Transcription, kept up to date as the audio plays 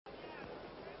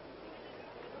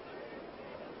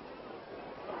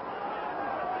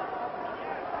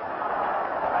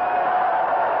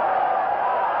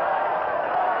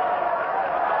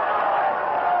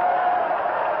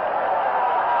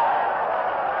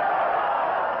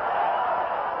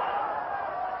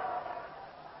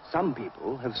Some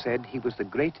people have said he was the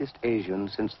greatest Asian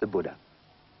since the Buddha.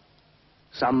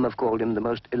 Some have called him the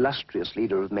most illustrious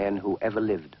leader of men who ever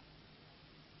lived.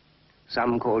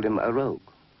 Some called him a rogue,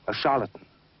 a charlatan,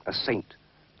 a saint,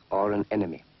 or an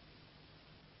enemy.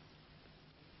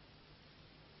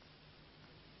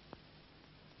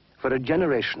 For a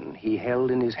generation, he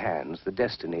held in his hands the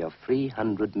destiny of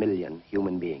 300 million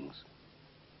human beings.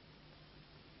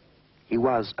 He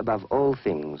was, above all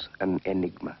things, an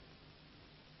enigma.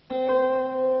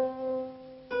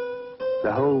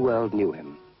 The whole world knew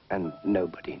him, and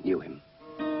nobody knew him.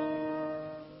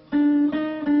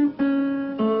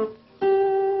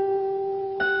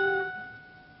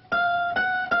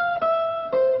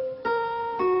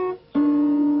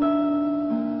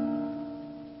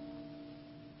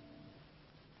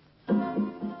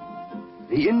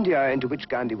 The India into which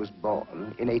Gandhi was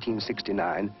born in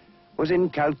 1869 was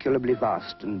incalculably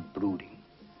vast and brooding,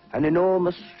 an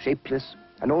enormous, shapeless,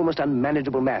 and almost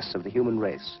unmanageable mass of the human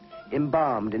race,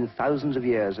 embalmed in thousands of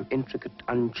years of intricate,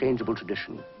 unchangeable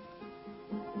tradition.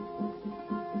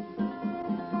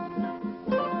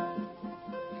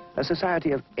 A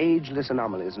society of ageless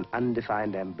anomalies and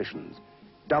undefined ambitions,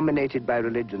 dominated by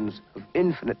religions of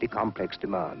infinitely complex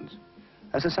demands.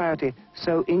 A society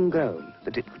so ingrown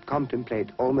that it could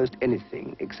contemplate almost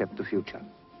anything except the future.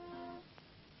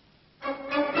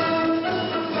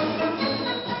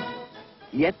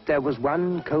 Yet there was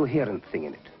one coherent thing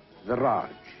in it, the Raj,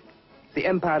 the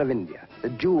Empire of India, the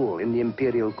jewel in the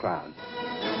imperial crown.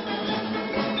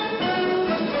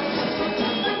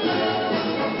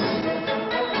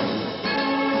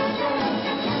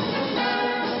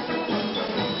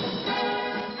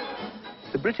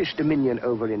 The British dominion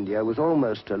over India was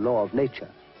almost a law of nature,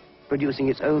 producing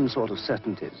its own sort of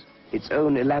certainties, its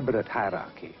own elaborate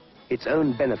hierarchy, its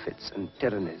own benefits and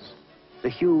tyrannies. The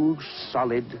huge,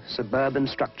 solid, suburban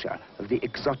structure of the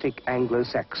exotic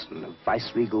Anglo-Saxon, of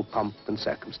viceregal pomp and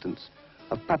circumstance,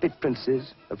 of puppet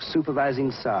princes, of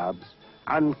supervising Sabs,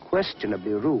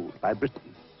 unquestionably ruled by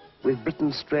Britain, with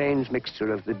Britain's strange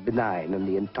mixture of the benign and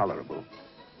the intolerable.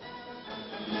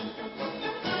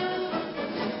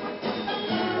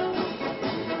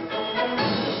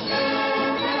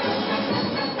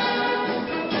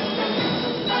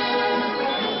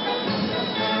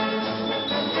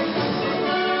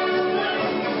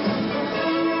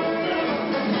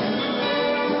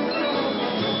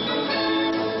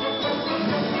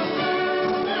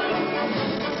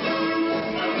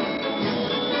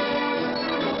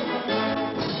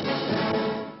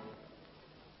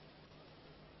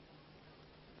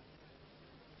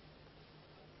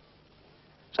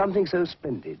 Something so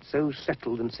splendid, so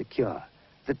settled and secure,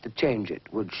 that to change it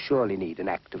would surely need an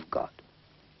act of God.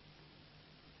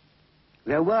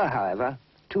 There were, however,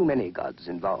 too many gods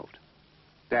involved.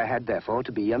 There had, therefore,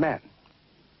 to be a man.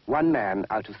 One man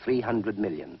out of 300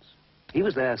 millions. He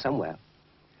was there somewhere.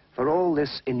 For all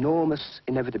this enormous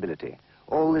inevitability,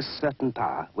 all this certain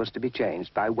power was to be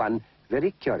changed by one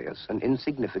very curious and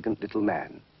insignificant little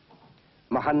man.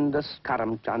 Mohandas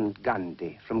Karamchand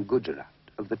Gandhi from Gujarat,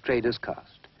 of the traders'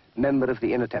 caste, member of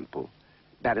the Inner Temple,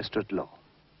 barrister at law.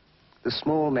 The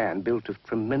small man built of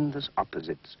tremendous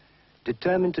opposites,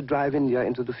 determined to drive India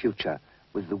into the future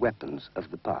with the weapons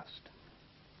of the past.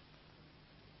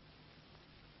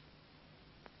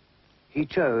 He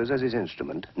chose as his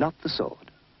instrument not the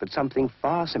sword, but something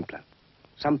far simpler,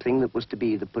 something that was to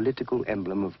be the political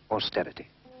emblem of austerity,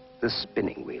 the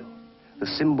spinning wheel, the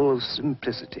symbol of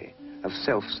simplicity, of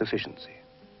self-sufficiency.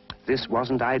 This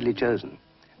wasn't idly chosen.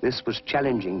 This was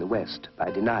challenging the West by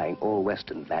denying all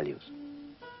Western values.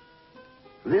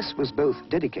 This was both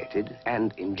dedicated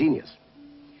and ingenious.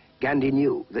 Gandhi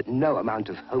knew that no amount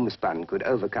of homespun could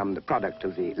overcome the product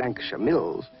of the Lancashire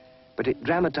mills, but it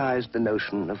dramatized the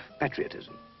notion of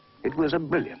patriotism. It was a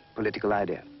brilliant political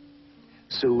idea.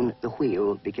 Soon the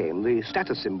wheel became the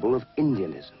status symbol of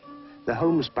Indianism, the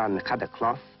homespun khada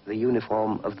cloth, the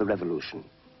uniform of the revolution.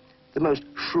 The most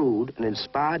shrewd and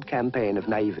inspired campaign of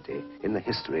naivety in the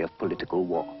history of political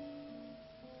war.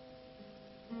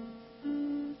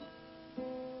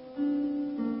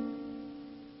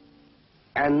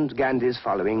 And Gandhi's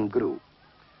following grew.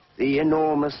 The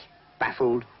enormous,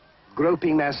 baffled,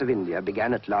 groping mass of India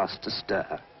began at last to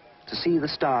stir, to see the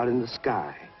star in the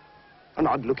sky. An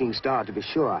odd-looking star, to be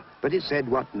sure, but it said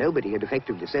what nobody had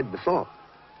effectively said before.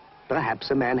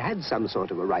 Perhaps a man had some sort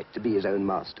of a right to be his own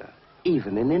master,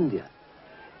 even in India.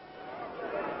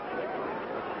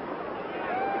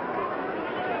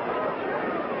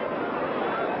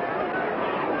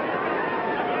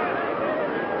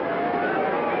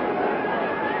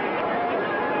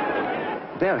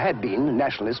 There had been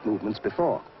nationalist movements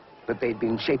before. but they'd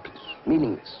been shapeless,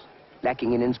 meaningless,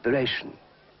 lacking in inspiration.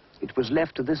 It was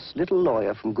left to this little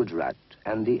lawyer from Gujarat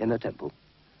and the Inner Temple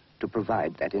to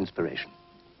provide that inspiration.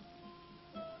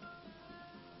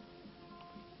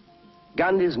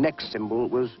 Gandhi's next symbol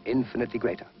was infinitely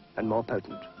greater and more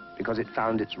potent because it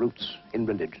found its roots in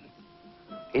religion.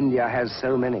 India has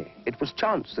so many. It was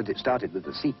chance that it started with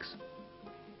the Sikhs.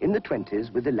 In the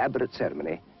 20s, with elaborate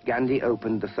ceremony, Gandhi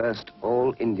opened the first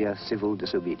all-India civil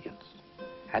disobedience.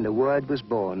 And a word was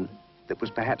born that was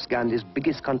perhaps Gandhi's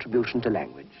biggest contribution to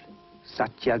language,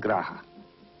 Satyagraha.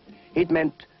 It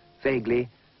meant, vaguely,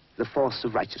 the force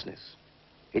of righteousness.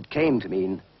 It came to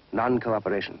mean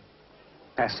non-cooperation,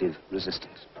 passive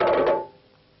resistance.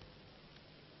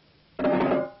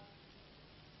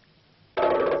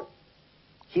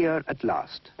 Here, at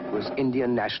last, was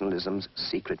Indian nationalism's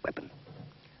secret weapon.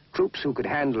 Troops who could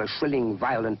handle a shrilling,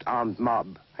 violent, armed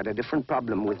mob had a different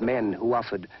problem with men who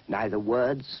offered neither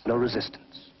words nor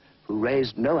resistance, who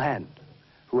raised no hand,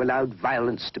 who allowed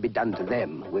violence to be done to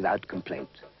them without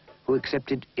complaint, who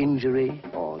accepted injury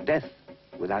or death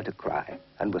without a cry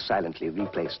and were silently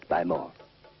replaced by more.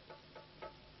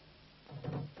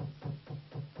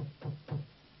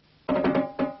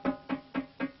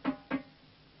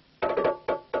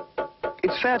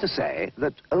 It's fair to say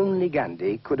that only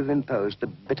Gandhi could have imposed the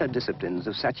bitter disciplines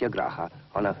of Satyagraha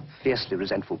on a fiercely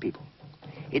resentful people.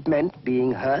 It meant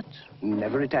being hurt,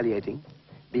 never retaliating,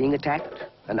 being attacked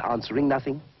and answering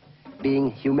nothing, being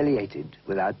humiliated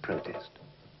without protest.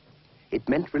 It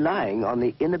meant relying on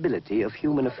the inability of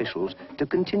human officials to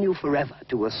continue forever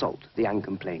to assault the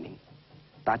uncomplaining.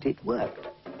 But it worked.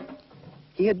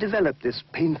 He had developed this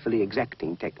painfully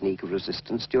exacting technique of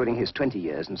resistance during his 20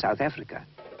 years in South Africa,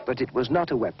 but it was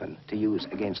not a weapon to use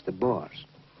against the Boers.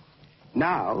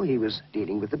 Now he was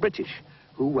dealing with the British,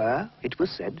 who were, it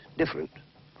was said, different,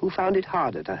 who found it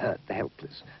harder to hurt the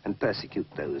helpless and persecute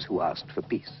those who asked for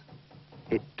peace.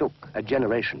 It took a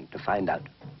generation to find out.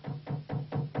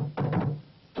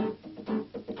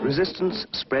 Resistance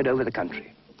spread over the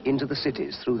country, into the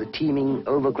cities through the teeming,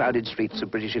 overcrowded streets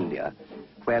of British India,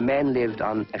 where men lived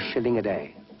on a shilling a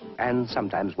day, and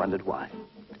sometimes wondered why.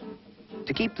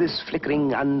 To keep this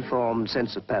flickering, unformed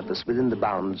sense of purpose within the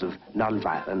bounds of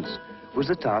non-violence was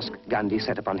the task Gandhi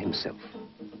set upon himself.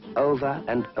 Over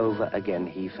and over again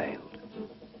he failed.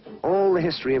 All the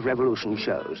history of revolution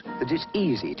shows that it's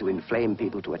easy to inflame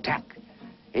people to attack,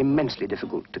 immensely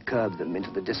difficult to curb them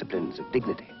into the disciplines of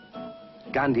dignity.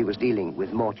 Gandhi was dealing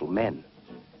with mortal men.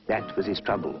 That was his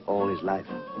trouble all his life.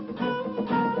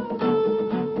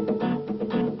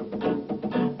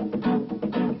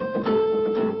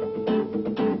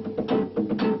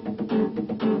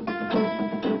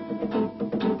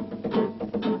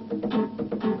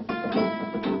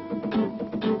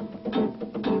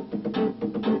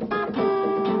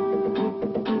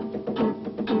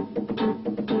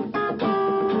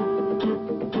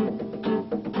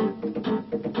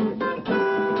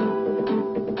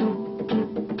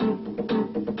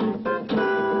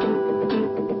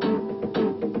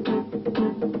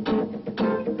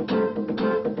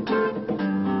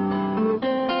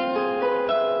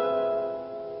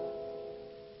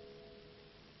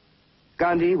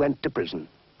 Gandhi went to prison.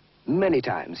 Many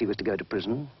times he was to go to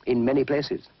prison, in many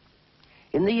places.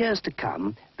 In the years to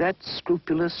come, that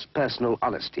scrupulous personal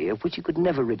honesty of which he could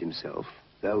never rid himself,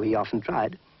 though he often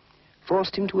tried,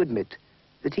 forced him to admit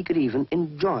that he could even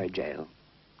enjoy jail.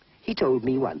 He told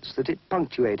me once that it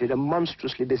punctuated a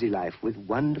monstrously busy life with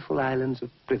wonderful islands of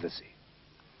privacy.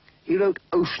 He wrote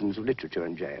oceans of literature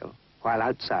in jail, while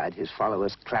outside his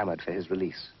followers clamored for his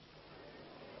release.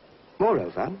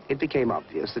 Moreover, it became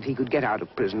obvious that he could get out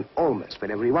of prison almost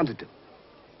whenever he wanted to.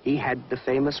 He had the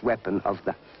famous weapon of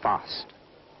the fast.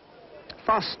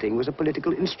 Fasting was a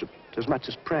political instrument as much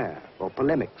as prayer or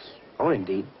polemics, or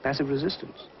indeed passive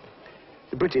resistance.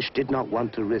 The British did not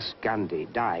want to risk Gandhi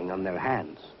dying on their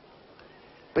hands.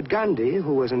 But Gandhi,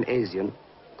 who was an Asian,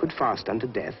 could fast unto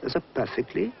death as a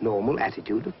perfectly normal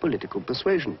attitude of political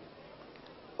persuasion.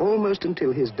 Almost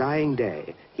until his dying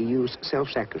day, he used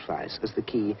self-sacrifice as the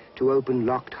key to open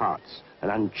locked hearts and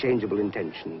unchangeable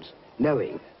intentions,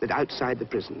 knowing that outside the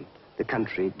prison, the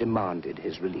country demanded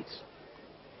his release.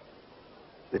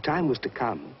 The time was to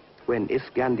come when, if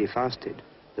Gandhi fasted,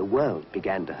 the world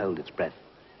began to hold its breath.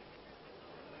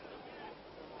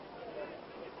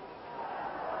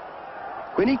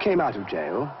 When he came out of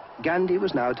jail, Gandhi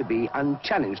was now to be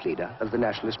unchallenged leader of the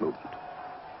nationalist movement.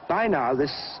 By now,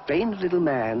 this strange little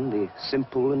man, the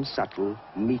simple and subtle,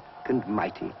 meek and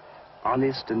mighty,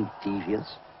 honest and devious,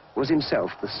 was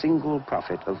himself the single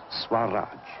prophet of Swaraj,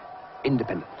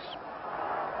 independence.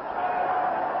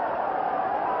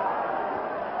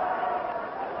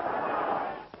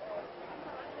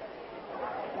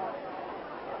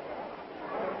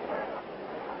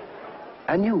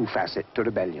 A new facet to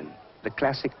rebellion, the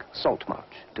classic salt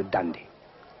march to Dundee.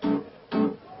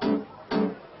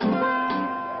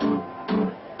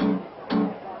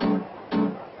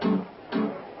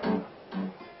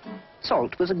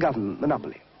 Salt was a government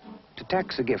monopoly. To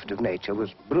tax a gift of nature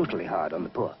was brutally hard on the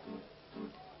poor.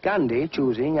 Gandhi,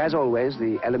 choosing, as always,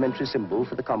 the elementary symbol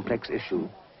for the complex issue,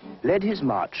 led his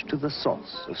march to the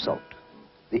source of salt,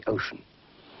 the ocean.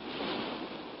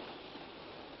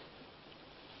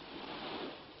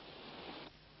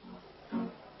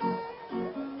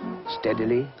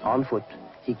 Steadily, on foot,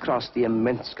 he crossed the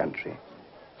immense country.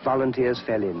 Volunteers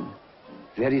fell in.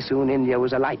 Very soon, India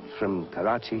was alight from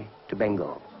Karachi to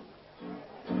Bengal.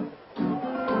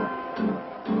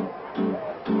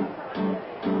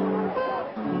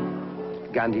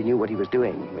 Gandhi knew what he was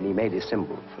doing when he made his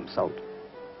symbol from salt.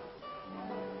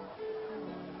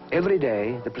 Every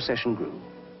day, the procession grew.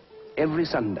 Every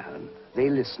sundown,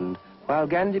 they listened, while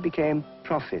Gandhi became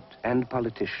prophet and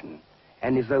politician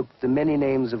and evoked the many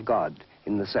names of God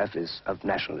in the service of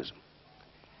nationalism.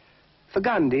 For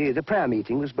Gandhi, the prayer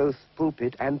meeting was both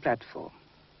pulpit and platform.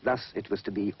 Thus, it was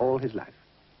to be all his life.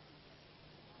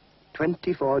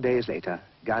 24 days later,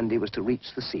 Gandhi was to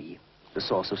reach the sea, the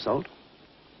source of salt.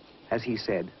 As he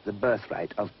said, the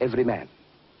birthright of every man.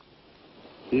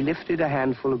 He lifted a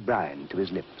handful of brine to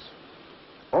his lips.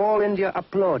 All India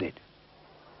applauded.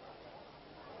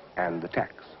 And the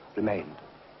tax remained.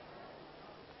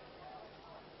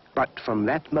 But from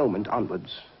that moment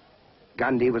onwards,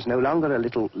 Gandhi was no longer a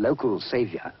little local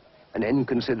savior, an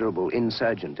inconsiderable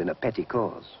insurgent in a petty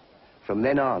cause. From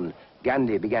then on,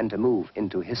 Gandhi began to move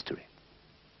into history.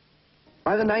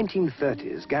 By the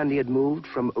 1930s, Gandhi had moved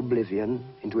from oblivion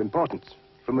into importance,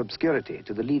 from obscurity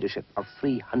to the leadership of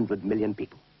 300 million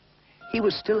people. He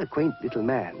was still a quaint little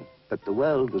man, but the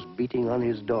world was beating on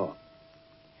his door.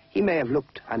 He may have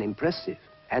looked unimpressive,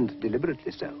 and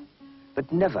deliberately so, but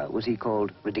never was he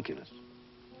called ridiculous.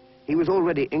 He was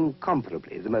already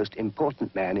incomparably the most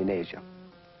important man in Asia.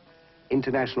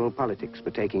 International politics were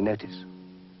taking notice.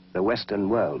 The Western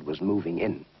world was moving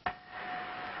in.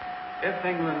 If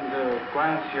England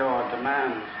grants your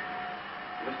demands,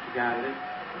 Mr. Gandhi,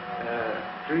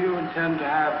 do you intend to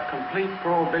have complete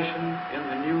prohibition in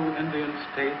the new Indian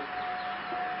state?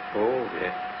 Oh,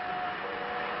 yes.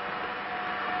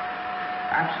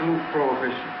 Absolute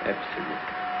prohibition? Absolute.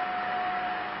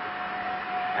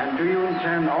 And do you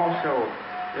intend also,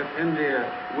 if India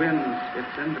wins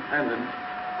its independence,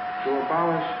 to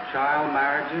abolish child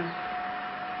marriages?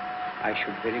 I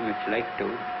should very much like to.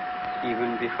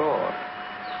 Even before.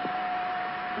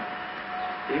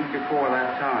 Even before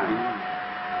that time?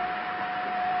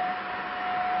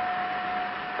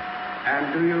 And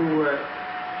do you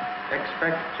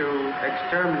expect to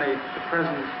exterminate the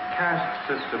present caste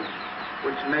system,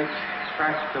 which makes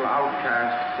practical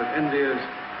outcasts of India's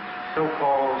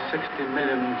so-called 60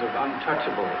 millions of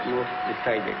untouchables? Most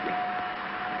decidedly.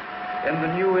 In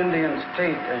the new Indian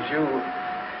state, as you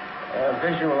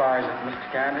visualize it,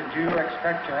 Mr. Gandhi, do you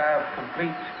expect to have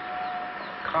complete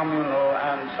communal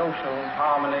and social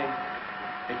harmony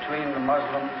between the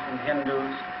Muslims and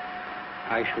Hindus?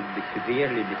 I should be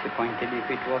severely disappointed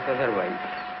if it was otherwise.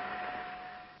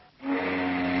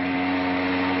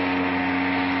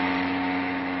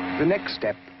 The next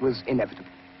step was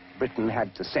inevitable. Britain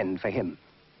had to send for him.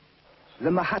 The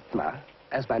Mahatma,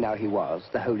 as by now he was,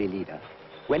 the holy leader,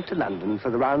 went to London for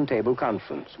the Round Table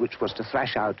Conference, which was to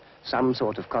thrash out some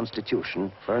sort of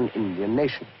constitution for an Indian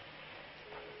nation.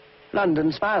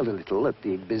 London smiled a little at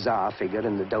the bizarre figure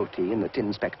in the dhoti and the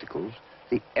tin spectacles,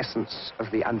 the essence of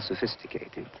the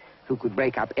unsophisticated, who could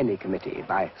break up any committee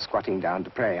by squatting down to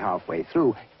pray halfway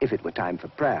through if it were time for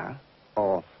prayer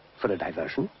or for a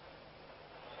diversion.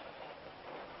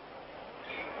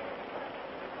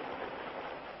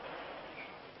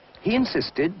 He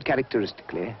insisted,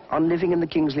 characteristically, on living in the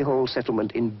Kingsley Hall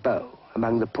settlement in Bow,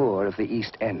 among the poor of the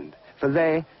East End, for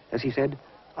they, as he said,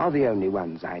 are the only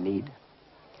ones I need.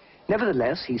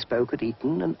 Nevertheless, he spoke at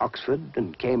Eton and Oxford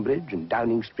and Cambridge and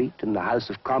Downing Street and the House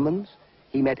of Commons.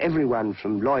 He met everyone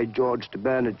from Lloyd George to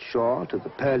Bernard Shaw to the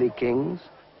Pearly Kings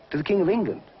to the King of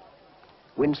England.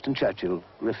 Winston Churchill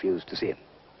refused to see him.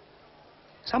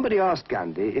 Somebody asked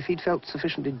Gandhi if he'd felt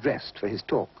sufficiently dressed for his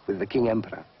talk with the King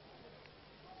Emperor.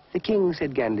 The king,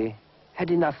 said Gandhi,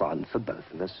 had enough on for both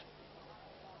of us.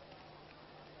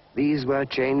 These were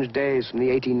changed days from the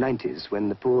 1890s, when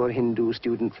the poor Hindu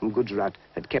student from Gujarat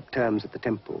had kept terms at the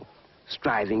temple,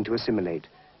 striving to assimilate,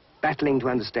 battling to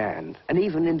understand, and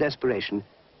even in desperation,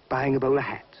 buying a bowler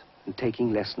hat and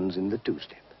taking lessons in the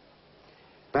two-step.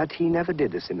 But he never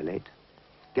did assimilate.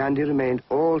 Gandhi remained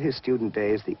all his student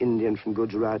days the Indian from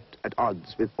Gujarat at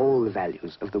odds with all the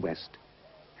values of the West.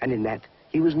 And in that,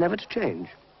 he was never to change.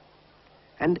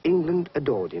 And England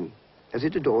adored him, as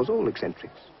it adores all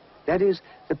eccentrics. That is,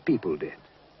 the people did.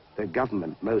 The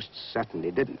government most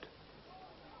certainly didn't.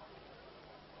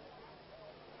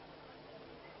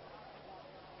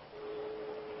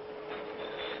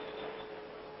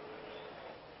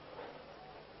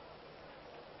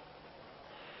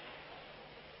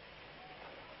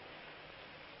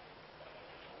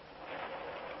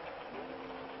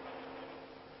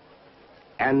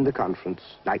 And the conference,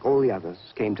 like all the others,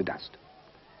 came to dust.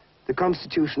 The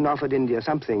Constitution offered India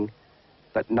something,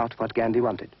 but not what Gandhi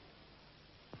wanted.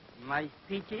 My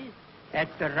speeches at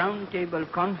the Round Table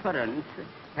Conference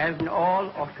have been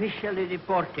all officially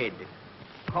reported.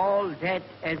 Call that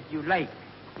as you like.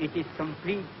 It is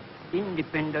complete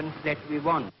independence that we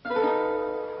want.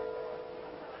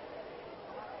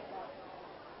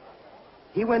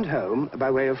 He went home by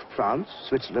way of France,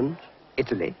 Switzerland,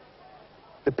 Italy.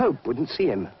 The Pope wouldn't see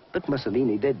him, but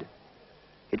Mussolini did.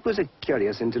 It was a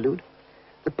curious interlude.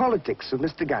 The politics of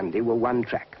Mr. Gandhi were one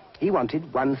track. He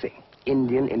wanted one thing,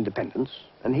 Indian independence,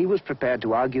 and he was prepared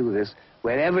to argue this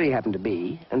wherever he happened to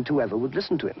be and to whoever would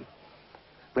listen to him,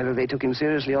 whether they took him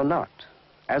seriously or not.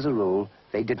 As a rule,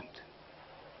 they didn't.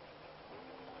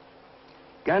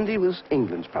 Gandhi was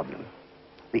England's problem.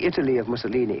 The Italy of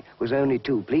Mussolini was only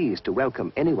too pleased to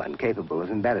welcome anyone capable of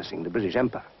embarrassing the British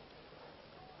Empire.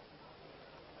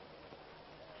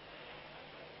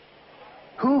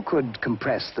 Who could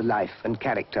compress the life and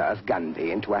character of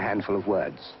Gandhi into a handful of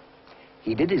words?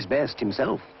 He did his best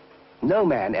himself. No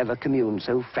man ever communed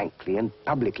so frankly and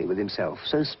publicly with himself,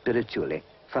 so spiritually,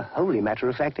 for wholly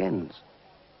matter-of-fact ends.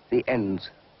 The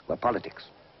ends were politics.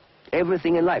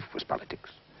 Everything in life was politics.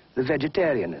 The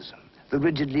vegetarianism, the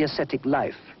rigidly ascetic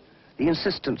life, the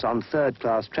insistence on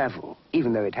third-class travel,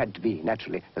 even though it had to be,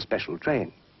 naturally, a special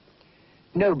train.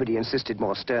 Nobody insisted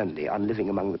more sternly on living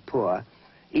among the poor,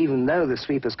 even though the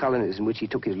sweepers' colonies in which he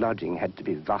took his lodging had to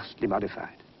be vastly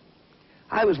modified.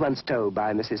 I was once told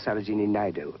by Mrs. Sarojini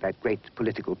Naidu, that great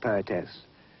political poetess,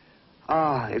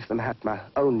 ah, if the Mahatma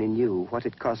only knew what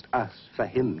it cost us for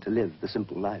him to live the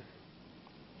simple life.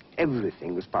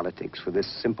 Everything was politics for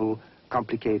this simple,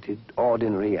 complicated,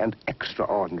 ordinary, and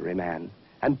extraordinary man.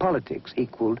 And politics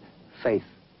equaled faith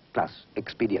plus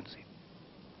expediency.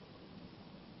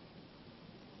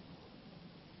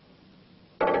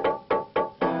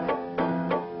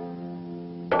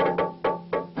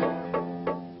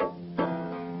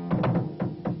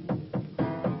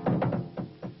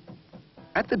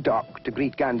 At the dock to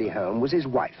greet Gandhi home was his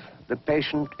wife, the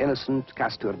patient, innocent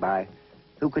Kasturbai,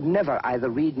 who could never either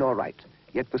read nor write,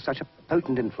 yet was such a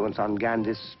potent influence on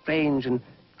Gandhi's strange and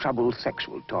troubled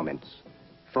sexual torments.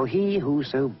 For he who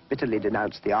so bitterly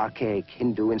denounced the archaic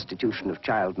Hindu institution of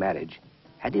child marriage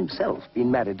had himself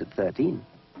been married at 13.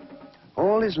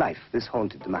 All his life this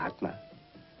haunted the Mahatma.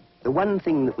 The one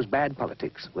thing that was bad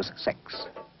politics was sex.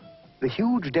 The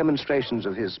huge demonstrations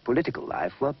of his political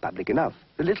life were public enough.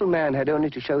 The little man had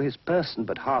only to show his person,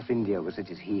 but half India was at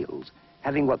his heels,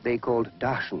 having what they called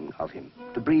darshan of him,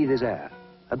 to breathe his air,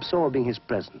 absorbing his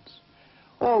presence.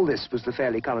 All this was the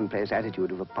fairly commonplace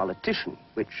attitude of a politician,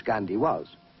 which Gandhi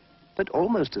was. But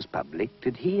almost as public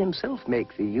did he himself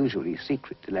make the usually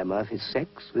secret dilemma of his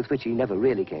sex, with which he never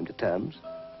really came to terms.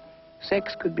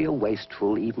 Sex could be a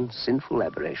wasteful, even sinful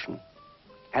aberration.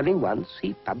 Having once,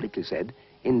 he publicly said,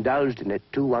 indulged in it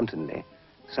too wantonly,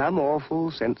 some awful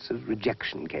sense of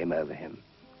rejection came over him.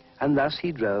 And thus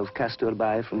he drove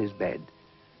Kasturbai from his bed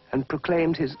and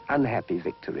proclaimed his unhappy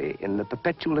victory in the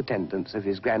perpetual attendance of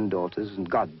his granddaughters and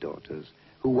goddaughters,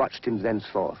 who watched him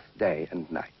thenceforth day and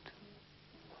night.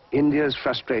 India's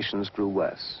frustrations grew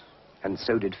worse, and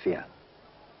so did fear.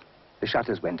 The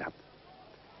shutters went up.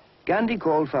 Gandhi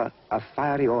called for a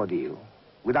fiery ordeal,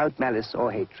 without malice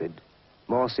or hatred,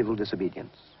 more civil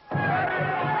disobedience.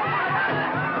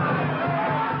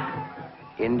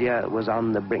 India was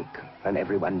on the brink, and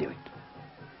everyone knew it.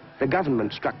 The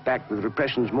government struck back with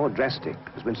repressions more drastic,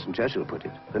 as Winston Churchill put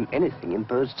it, than anything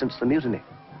imposed since the mutiny.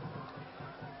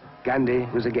 Gandhi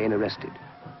was again arrested.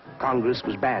 Congress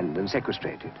was banned and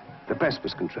sequestrated. The press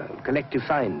was controlled. Collective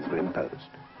fines were imposed.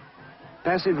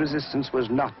 Passive resistance was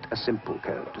not a simple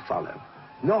code to follow,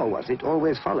 nor was it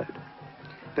always followed.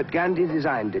 But Gandhi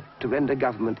designed it to render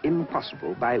government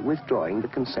impossible by withdrawing the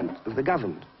consent of the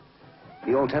governed.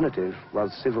 The alternative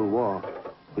was civil war,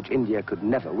 which India could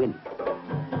never win.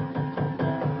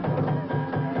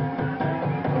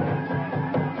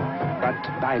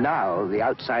 But by now, the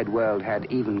outside world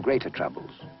had even greater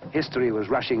troubles. History was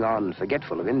rushing on,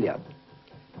 forgetful of India.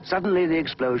 Suddenly, the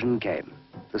explosion came.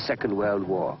 the Second World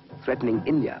War, threatening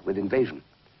India with invasion.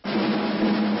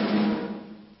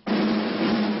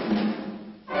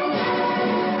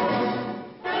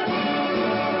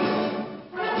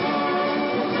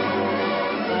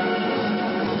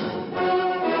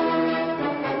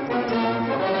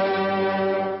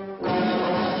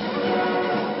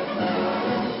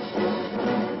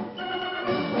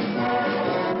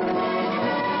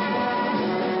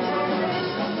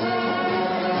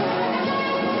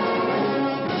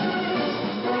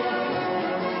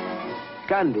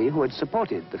 Gandhi, who had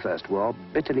supported the First War,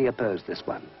 bitterly opposed this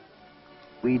one.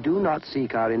 "We do not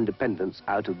seek our independence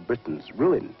out of Britain's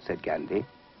ruin," said Gandhi,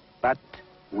 "but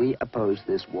we oppose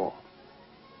this war."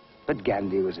 But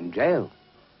Gandhi was in jail.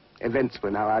 Events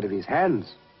were now out of his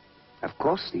hands. Of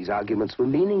course, these arguments were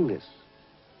meaningless.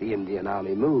 The Indian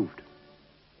army moved.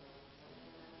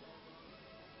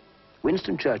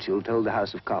 Winston Churchill told the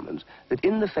House of Commons that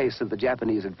in the face of the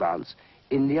Japanese advance,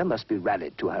 India must be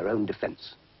rallied to her own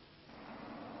defense.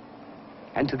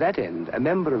 And to that end, a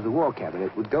member of the War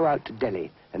Cabinet would go out to Delhi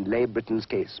and lay Britain's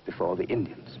case before the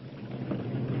Indians.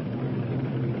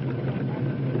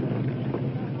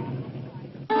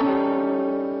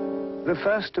 The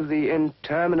first of the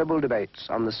interminable debates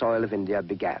on the soil of India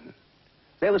began.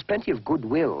 There was plenty of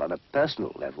goodwill on a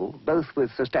personal level, both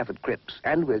with Sir Stafford Cripps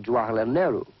and with Jawaharlal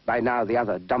Nehru, by now the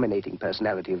other dominating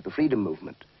personality of the freedom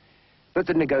movement. But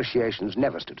the negotiations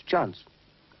never stood a chance.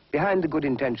 Behind the good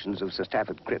intentions of Sir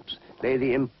Stafford Cripps lay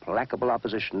the implacable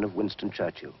opposition of Winston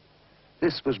Churchill.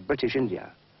 This was British India.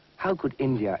 How could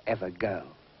India ever go?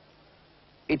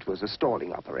 It was a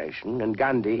stalling operation, and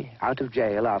Gandhi, out of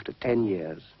jail after 10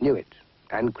 years, knew it,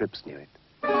 and Cripps knew it.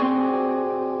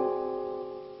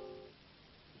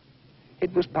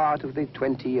 It was part of the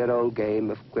 20-year-old game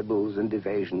of quibbles and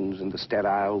evasions and the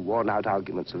sterile, worn-out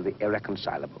arguments of the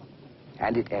irreconcilable,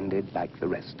 and it ended like the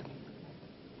rest.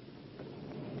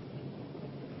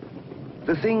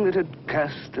 The thing that had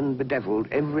cursed and bedeviled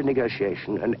every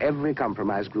negotiation and every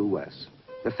compromise grew worse.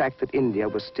 The fact that India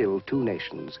was still two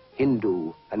nations,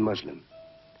 Hindu and Muslim.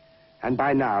 And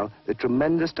by now, the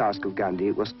tremendous task of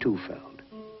Gandhi was twofold.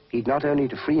 He'd not only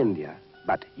to free India,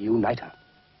 but unite her.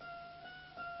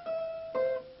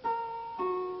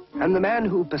 And the man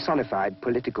who personified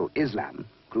political Islam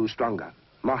grew stronger.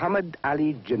 Muhammad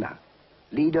Ali Jinnah,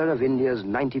 leader of India's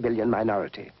 90 billion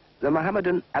minority, the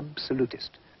Mohammedan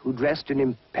absolutist, who dressed in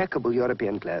impeccable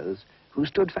European clothes, who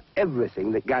stood for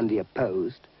everything that Gandhi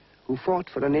opposed, who fought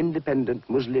for an independent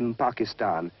Muslim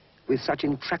Pakistan with such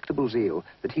intractable zeal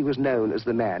that he was known as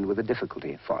the man with a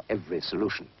difficulty for every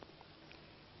solution.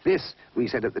 This, we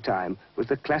said at the time, was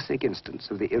the classic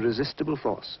instance of the irresistible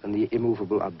force and the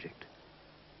immovable object.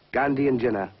 Gandhi and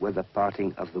Jinnah were the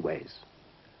parting of the ways.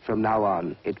 From now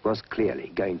on, it was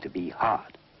clearly going to be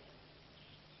hard.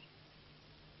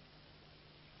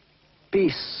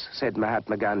 "Peace," said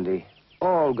Mahatma Gandhi.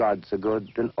 "All gods are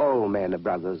good and all men are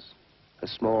brothers." A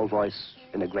small voice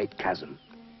in a great chasm.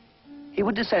 He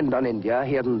would descend on India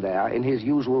here and there in his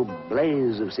usual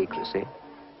blaze of secrecy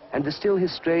and distill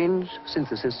his strange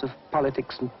synthesis of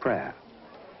politics and prayer.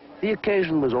 The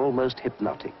occasion was almost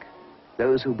hypnotic.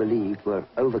 Those who believed were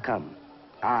overcome.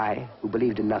 I, who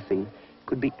believed in nothing,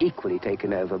 could be equally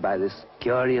taken over by this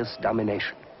curious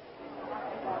domination.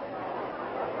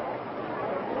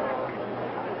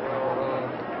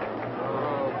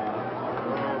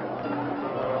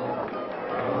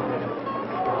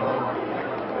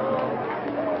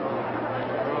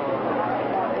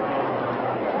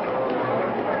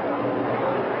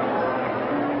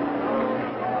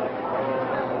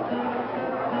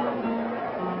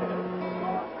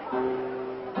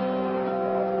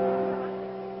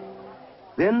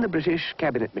 Then the British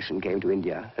cabinet mission came to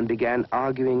India and began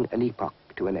arguing an epoch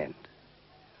to an end.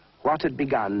 What had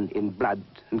begun in blood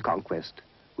and conquest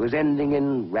was ending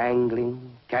in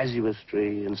wrangling,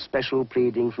 casuistry, and special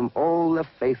pleading from all the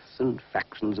faiths and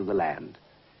factions of the land.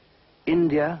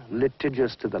 India,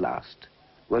 litigious to the last,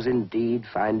 was indeed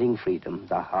finding freedom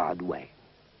the hard way.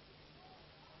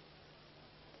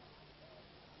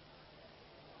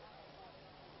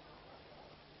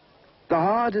 The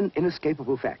hard and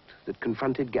inescapable fact that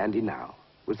confronted Gandhi now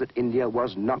was that India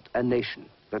was not a nation,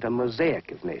 but a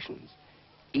mosaic of nations,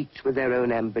 each with their own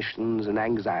ambitions and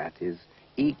anxieties,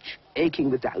 each aching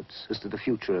with doubts as to the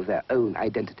future of their own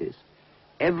identities.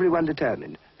 Everyone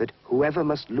determined that whoever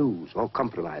must lose or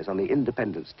compromise on the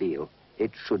independence deal,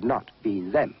 it should not be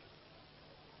them.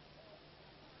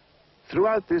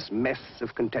 Throughout this mess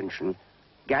of contention,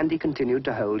 Gandhi continued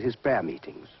to hold his prayer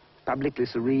meetings, publicly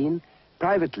serene,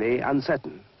 privately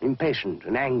uncertain, impatient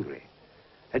and angry,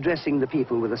 addressing the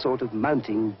people with a sort of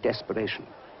mounting desperation.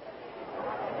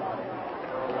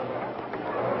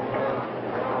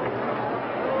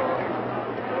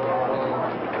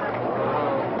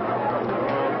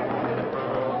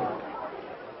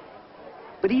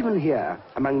 But even here,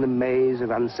 among the maze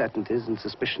of uncertainties and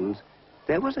suspicions,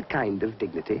 there was a kind of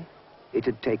dignity. It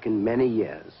had taken many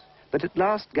years, but at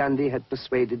last Gandhi had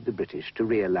persuaded the British to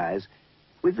realize,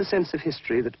 with the sense of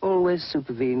history that always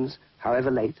supervenes,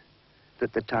 however late,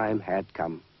 that the time had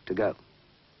come to go.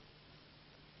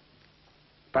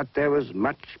 But there was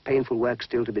much painful work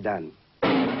still to be done.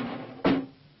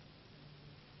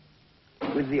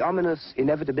 With the ominous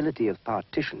inevitability of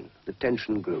partition, the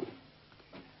tension grew.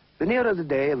 The nearer the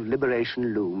day of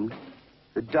liberation loomed,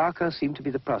 the darker seemed to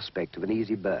be the prospect of an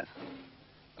easy birth.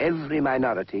 Every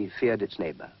minority feared its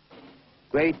neighbor.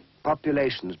 Great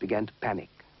populations began to panic,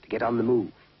 to get on the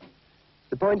move.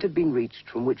 The point had been reached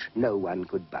from which no one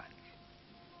could budge.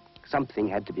 Something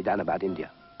had to be done about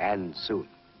India, and soon.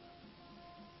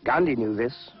 Gandhi knew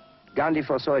this. Gandhi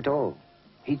foresaw it all.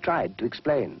 He tried to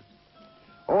explain.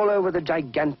 All over the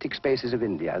gigantic spaces of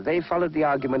India, they followed the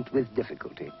argument with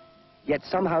difficulty, yet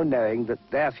somehow knowing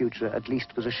that their future at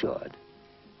least was assured,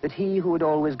 that he who had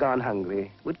always gone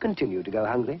hungry would continue to go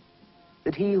hungry,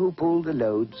 that he who pulled the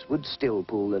loads would still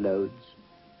pull the loads,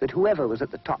 that whoever was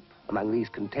at the top among these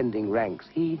contending ranks,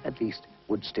 he at least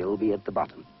would still be at the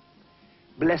bottom.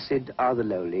 Blessed are the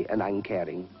lowly and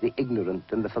uncaring, the ignorant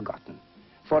and the forgotten,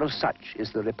 for of such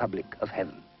is the Republic of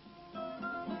Heaven.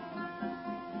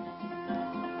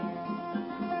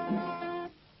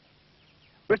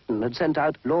 Britain had sent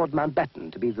out Lord Mountbatten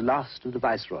to be the last of the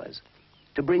viceroys,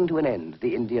 to bring to an end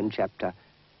the Indian chapter,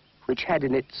 which had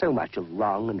in it so much of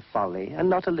wrong and folly, and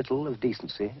not a little of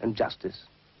decency and justice.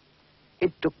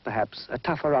 It took perhaps a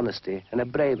tougher honesty and a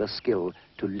braver skill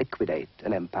to liquidate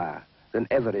an empire than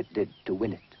ever it did to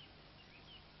win it.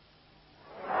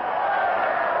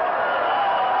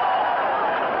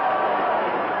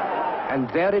 And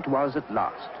there it was at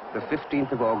last, the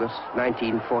 15th of August,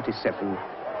 1947,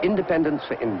 independence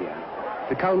for India,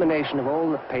 the culmination of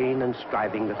all the pain and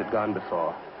striving that had gone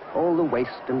before, all the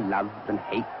waste and love and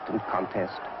hate and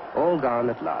contest, all gone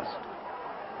at last.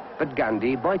 But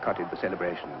Gandhi boycotted the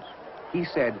celebrations. He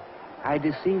said, "I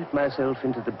deceived myself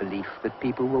into the belief that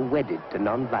people were wedded to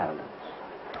non-violence."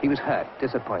 He was hurt,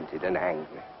 disappointed, and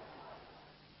angry.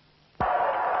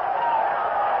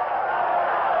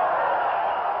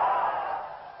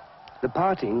 The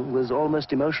parting was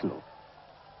almost emotional.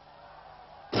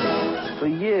 For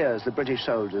years, the British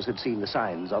soldiers had seen the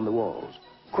signs on the walls.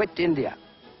 Quit India.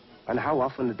 And how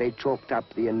often had they chalked up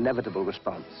the inevitable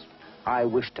response? I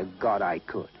wish to God I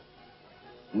could.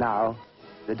 Now,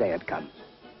 the day had come.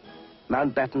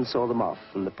 Mountbatten saw them off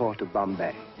from the port of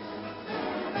Bombay.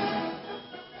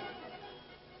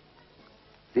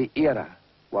 The era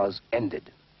was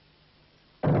ended.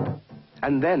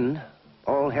 And then,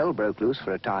 all hell broke loose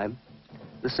for a time.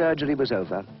 The surgery was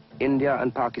over. India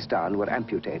and Pakistan were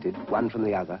amputated, one from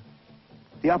the other.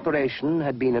 The operation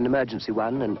had been an emergency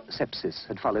one, and sepsis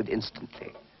had followed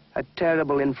instantly. A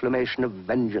terrible inflammation of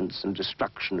vengeance and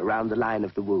destruction around the line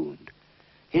of the wound.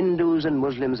 Hindus and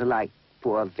Muslims alike,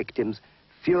 poor victims,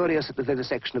 furious at the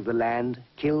vivisection of the land,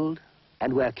 killed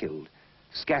and were killed,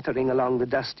 scattering along the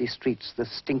dusty streets the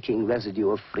stinking residue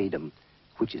of freedom,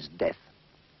 which is death.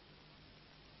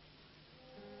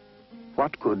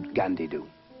 What could Gandhi do?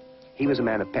 He was a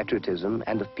man of patriotism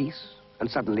and of peace, and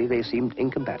suddenly they seemed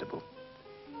incompatible.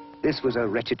 This was a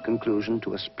wretched conclusion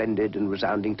to a splendid and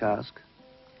resounding task.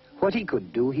 What he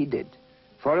could do, he did.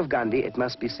 For of Gandhi, it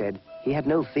must be said, he had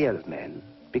no fear of men,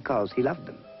 because he loved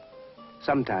them.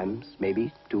 Sometimes,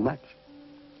 maybe, too much.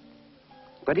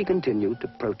 But he continued to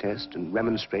protest and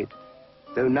remonstrate,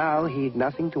 though now he'd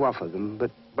nothing to offer them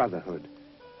but brotherhood,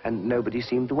 and nobody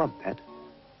seemed to want that.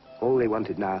 All they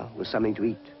wanted now was something to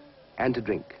eat and to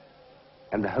drink,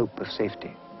 and the hope of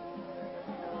safety.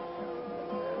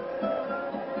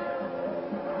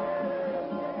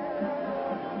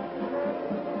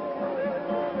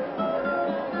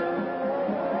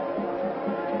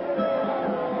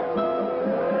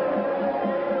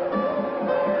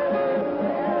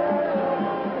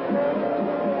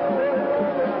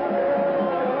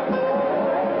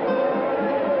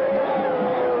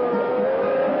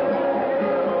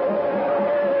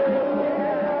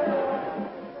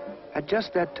 At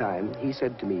just that time, he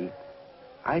said to me,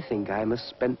 "I think I am a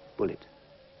spent bullet."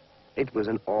 It was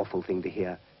an awful thing to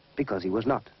hear, because he was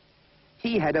not.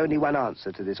 He had only one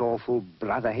answer to this awful,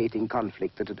 brother-hating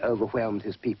conflict that had overwhelmed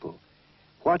his people.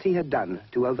 What he had done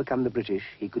to overcome the British,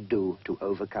 he could do to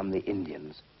overcome the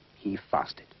Indians. He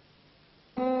fasted.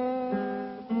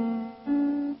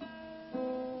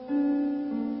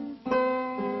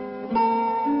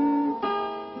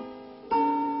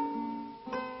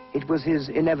 It was his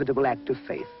inevitable act of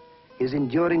faith, his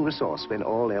enduring resource when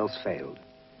all else failed.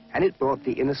 And it brought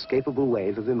the inescapable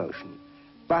wave of emotion.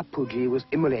 Bapuji was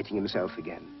immolating himself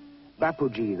again.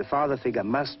 Bapuji, the father figure,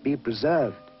 must be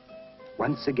preserved.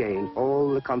 Once again,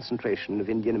 all the concentration of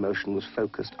Indian emotion was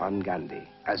focused on Gandhi,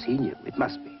 as he knew it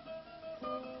must be.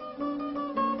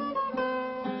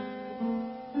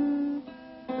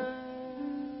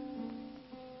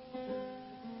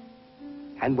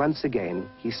 And once again,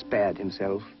 he spared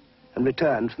himself and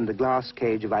returned from the glass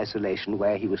cage of isolation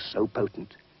where he was so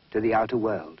potent to the outer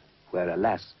world, where,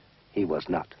 alas, he was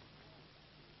not.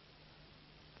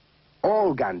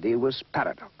 All Gandhi was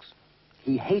paradox.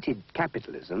 He hated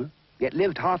capitalism, yet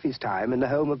lived half his time in the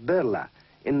home of Birla,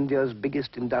 India's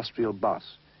biggest industrial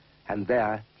boss. And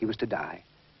there he was to die,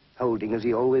 holding, as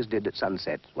he always did at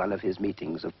sunset, one of his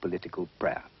meetings of political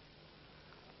prayer.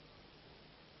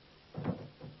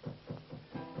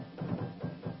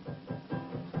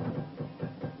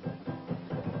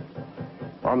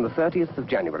 On the 30th of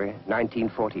January,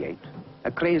 1948,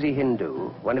 a crazy Hindu,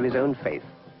 one of his own faith,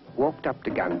 walked up to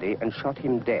Gandhi and shot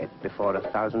him dead before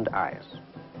 1,000 eyes.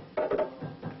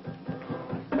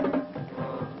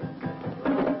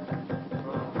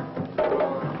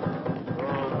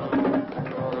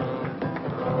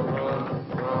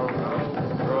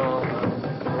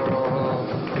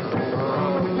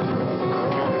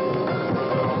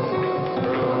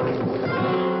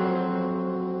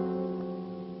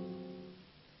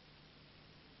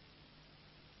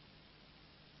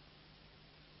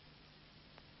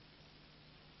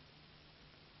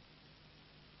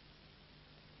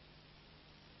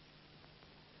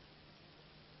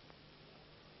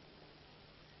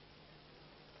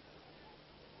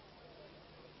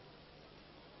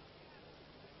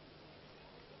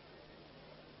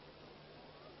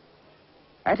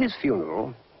 At his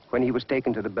funeral, when he was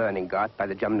taken to the burning ghat by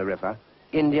the Jamna River,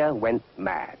 India went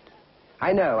mad.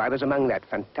 I know, I was among that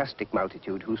fantastic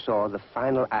multitude who saw the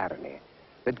final irony,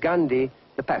 that Gandhi,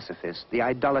 the pacifist, the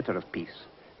idolater of peace,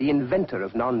 the inventor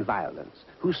of non-violence,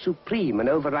 whose supreme and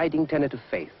overriding tenet of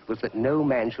faith was that no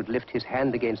man should lift his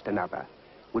hand against another,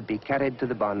 would be carried to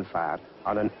the bonfire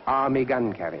on an army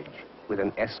gun carriage with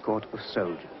an escort of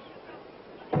soldiers.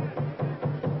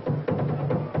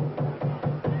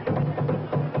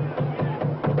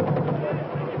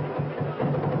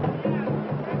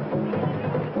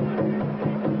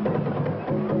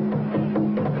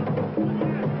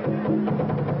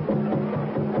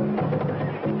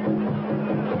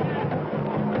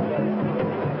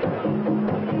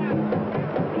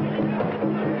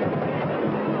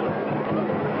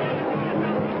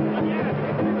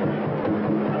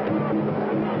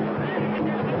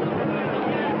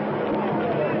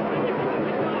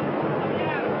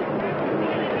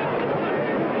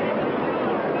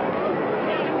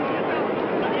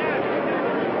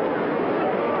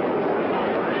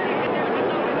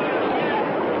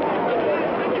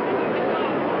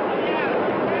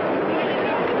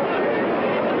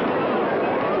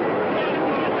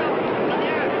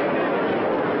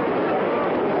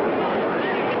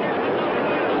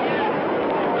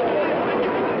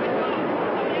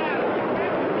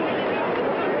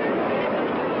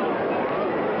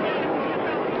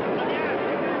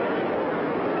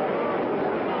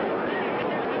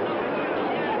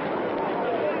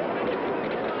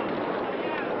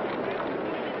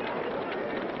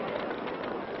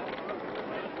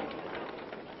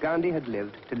 Gandhi had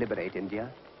lived to liberate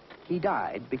India. He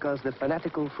died because the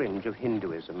fanatical fringe of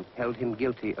Hinduism held him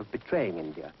guilty of betraying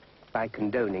India by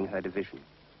condoning her division.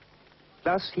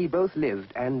 Thus, he both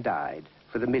lived and died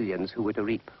for the millions who were to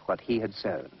reap what he had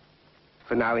sown.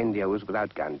 For now India was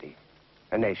without Gandhi,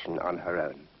 a nation on her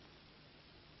own.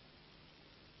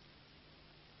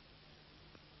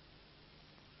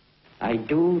 I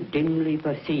do dimly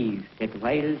perceive that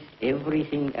whilst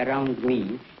everything around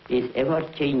me is ever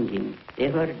changing,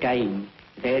 ever dying,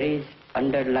 there is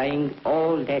underlying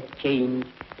all that change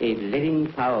a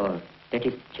living power that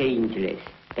is changeless,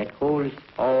 that holds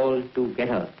all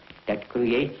together, that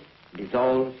creates,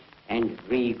 dissolves, and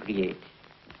recreates.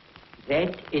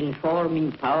 That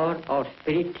informing power or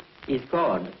spirit is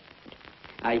God.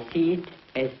 I see it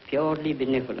as purely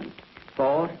benevolent,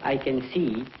 for I can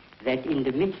see that in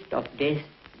the midst of death,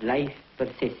 life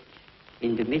persists.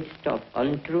 In the midst of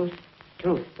untruth,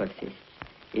 truth persists.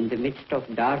 In the midst of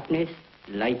darkness,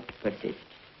 light persists.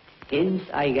 Hence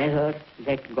I gather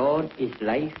that God is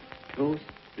life, truth,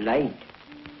 light.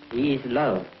 He is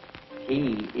love.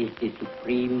 He is the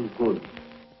supreme good.